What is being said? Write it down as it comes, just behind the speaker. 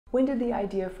When did the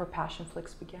idea for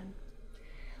Passionflix begin?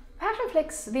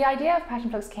 Passionflix, the idea of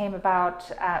Passionflix came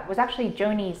about, was actually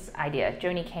Joni's idea.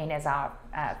 Joni Kane is our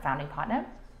founding partner.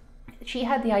 She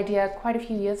had the idea quite a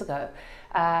few years ago.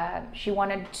 She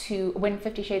wanted to, when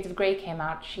 50 Shades of Grey came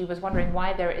out, she was wondering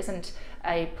why there isn't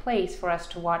a place for us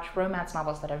to watch romance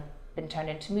novels that have been turned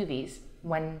into movies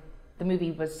when the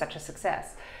movie was such a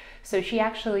success. So she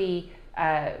actually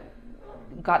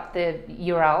got the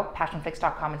URL,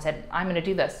 passionflix.com, and said, I'm going to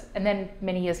do this. And then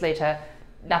many years later,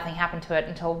 nothing happened to it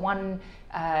until one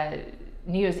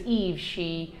New Year's Eve,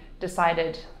 she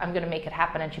decided, I'm going to make it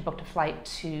happen, and she booked a flight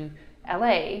to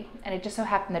LA. And it just so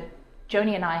happened that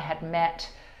Joni and I had met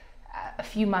a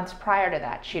few months prior to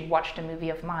that. She had watched a movie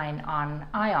of mine on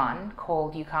Ion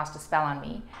called You Cast a Spell on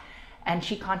Me. And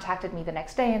she contacted me the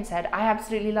next day and said, I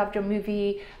absolutely loved your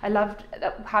movie. I loved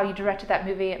how you directed that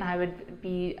movie, and I would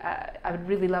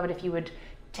really love it if you would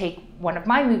take one of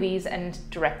my movies and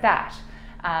direct that.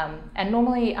 And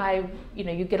normally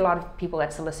you get a lot of people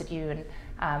that solicit you,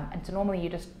 and so normally you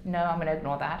just know I'm going to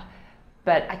ignore that.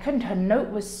 But I couldn't. Her note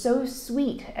was so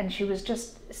sweet, and she was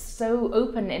just so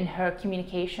open in her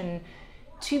communication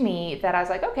to me that I was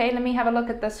like, okay, let me have a look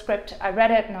at the script. I read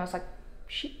it, and I was like,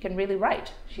 she can really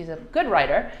write. She's a good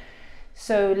writer.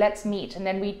 So let's meet. And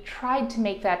then we tried to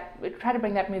bring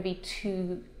that movie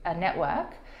to a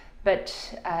network, but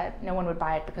no one would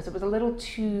buy it because it was a little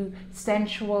too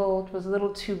sensual, it was a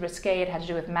little too risque, it had to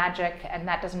do with magic, and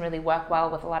that doesn't really work well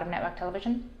with a lot of network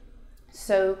television.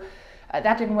 So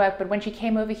that didn't work, but when she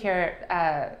came over here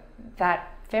that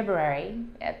February,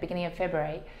 at the beginning of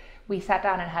February, we sat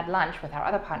down and had lunch with our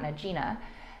other partner, Gina,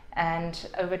 and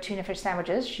over tuna fish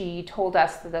sandwiches, she told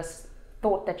us this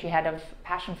thought that she had of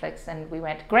Passionflix, and we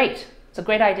went, great, it's a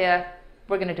great idea,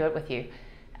 we're going to do it with you.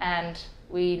 And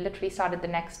we literally started the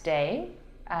next day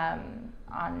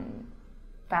on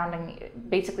founding.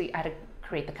 Basically, I had to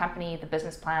create the company, the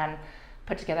business plan,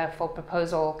 put together a full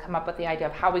proposal, come up with the idea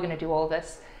of how we're going to do all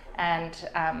this, and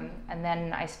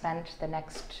then I spent the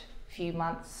next few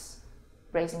months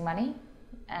raising money,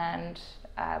 and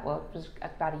it was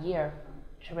about a year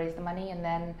to raise the money, and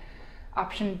then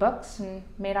optioned books and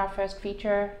made our first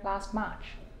feature last March.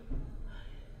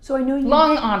 So I know you...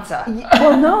 Long answer.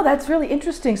 Well, no, that's really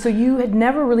interesting. So you had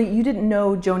never really, you didn't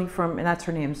know Joni from, and that's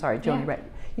her name, sorry, Joni, yeah. Right?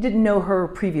 You didn't know her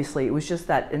previously. It was just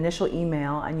that initial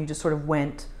email, and you just sort of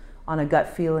went on a gut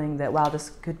feeling that, wow, this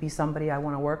could be somebody I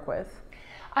want to work with.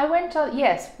 I went to,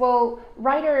 yes, well,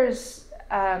 writers,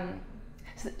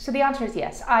 so the answer is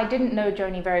yes. I didn't know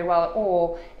Joni very well at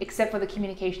all, except for the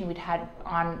communication we'd had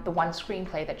on the one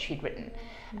screenplay that she'd written.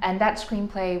 And that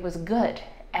screenplay was good.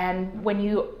 And when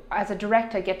you, as a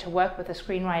director, get to work with a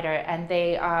screenwriter, and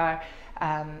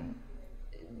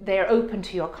they're open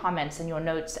to your comments and your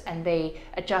notes, and they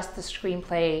adjust the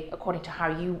screenplay according to how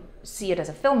you see it as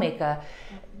a filmmaker,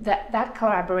 that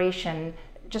collaboration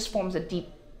just forms a deep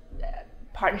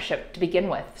partnership to begin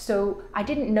with. So I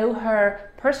didn't know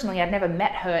her personally. I'd never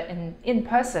met her in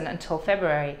person until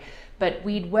February, but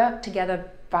we'd worked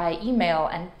together via email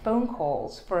and phone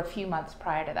calls for a few months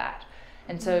prior to that.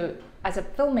 And so as a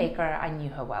filmmaker, I knew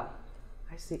her well.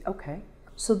 I see, okay.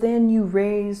 So then you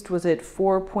raised, was it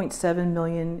 4.7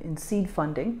 million in seed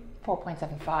funding?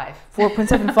 4.75.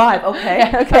 4.75, okay.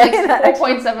 Yeah, okay. Like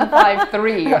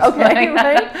 4.753. Okay,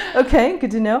 right. Okay, good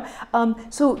to know.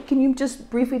 So can you just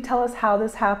briefly tell us how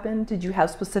this happened? Did you have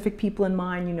specific people in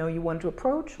mind you wanted to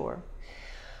approach, or?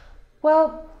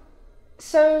 Well,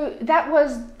 so that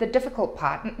was the difficult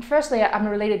part. Firstly, I'm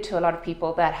related to a lot of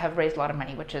people that have raised a lot of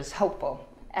money, which is helpful.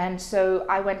 And so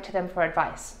I went to them for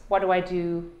advice. What do I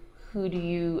do? Who do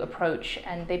you approach?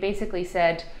 And they basically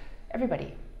said,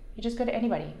 everybody. You just go to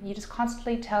anybody. You just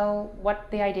constantly tell what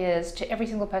the idea is to every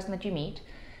single person that you meet,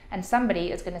 and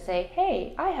somebody is going to say,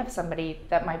 hey, I have somebody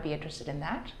that might be interested in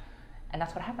that. And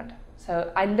that's what happened.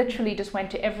 So I literally just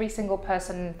went to every single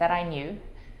person that I knew,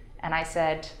 and I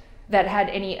said, that had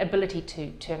any ability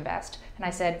to invest. And I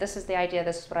said, this is the idea,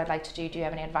 this is what I'd like to do. Do you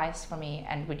have any advice for me?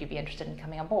 And would you be interested in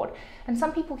coming on board? And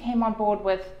some people came on board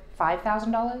with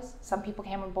 $5,000. Some people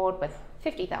came on board with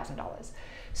 $50,000.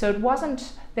 So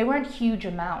they weren't huge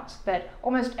amounts, but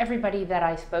almost everybody that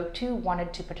I spoke to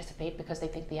wanted to participate because they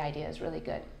think the idea is really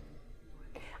good.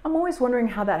 I'm always wondering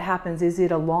how that happens. Is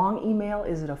it a long email?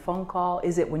 Is it a phone call?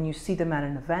 Is it when you see them at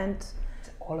an event? It's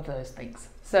all of those things.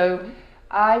 So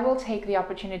I will take the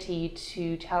opportunity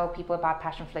to tell people about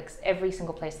Passionflix every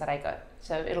single place that I go.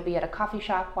 So it'll be at a coffee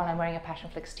shop while I'm wearing a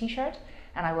Passionflix t-shirt,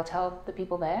 and I will tell the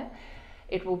people there.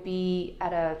 It will be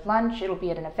at a lunch, it'll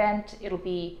be at an event,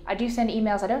 I do send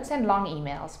emails. I don't send long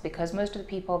emails because most of the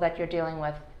people that you're dealing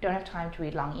with don't have time to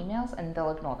read long emails, and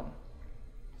they'll ignore them.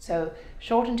 So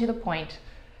short and to the point,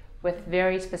 with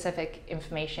very specific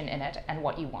information in it and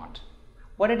what you want.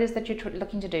 What it is that you're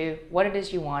looking to do, what it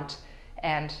is you want,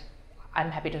 and I'm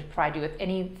happy to provide you with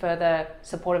any further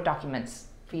supportive documents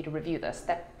for you to review this.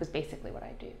 That was basically what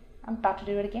I do. I'm about to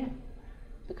do it again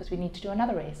because we need to do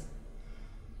another raise.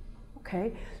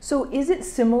 Okay, so is it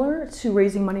similar to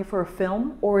raising money for a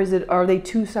film, or are they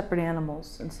two separate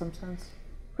animals in some sense?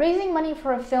 Raising money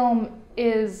for a film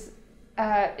is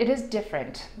it is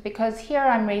different, because here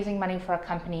I'm raising money for a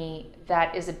company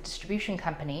that is a distribution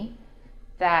company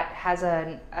that has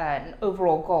an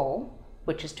overall goal,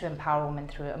 which is to empower women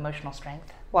through emotional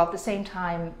strength, while at the same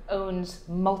time owns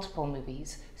multiple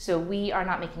movies. So we are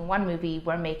not making one movie,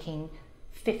 we're making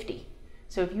 50.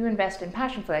 So if you invest in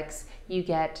Passionflix, you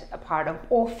get a part of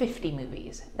all 50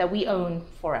 movies that we own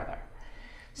forever.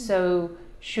 So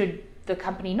should the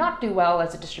company not do well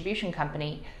as a distribution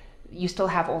company, you still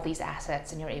have all these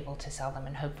assets and you're able to sell them,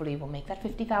 and hopefully we'll make that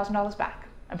 $50,000 back.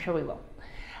 I'm sure we will.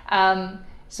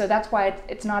 So that's why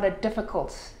it's not a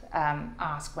difficult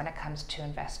ask when it comes to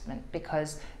investment,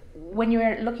 because when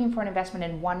you're looking for an investment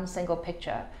in one single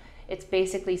picture, it's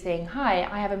basically saying, hi,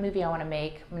 I have a movie I want to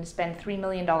make. I'm going to spend $3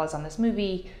 million on this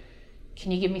movie.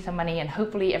 Can you give me some money? And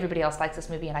hopefully everybody else likes this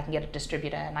movie and I can get a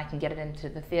distributor and I can get it into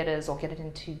the theaters or get it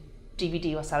into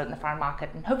DVD or sell it in the foreign market,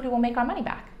 and hopefully we'll make our money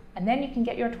back. And then you can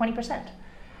get your 20%.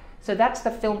 So that's the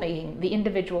filmmaking, the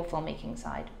individual filmmaking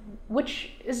side,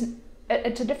 which is,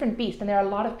 it's a different beast. And there are a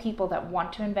lot of people that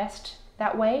want to invest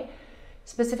that way,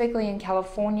 specifically in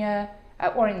California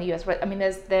or in the US. I mean,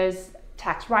 there's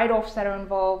tax write-offs that are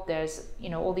involved. There's,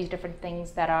 all these different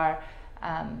things that are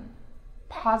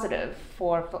positive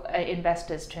for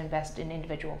investors to invest in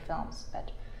individual films,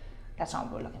 but that's not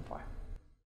what we're looking for.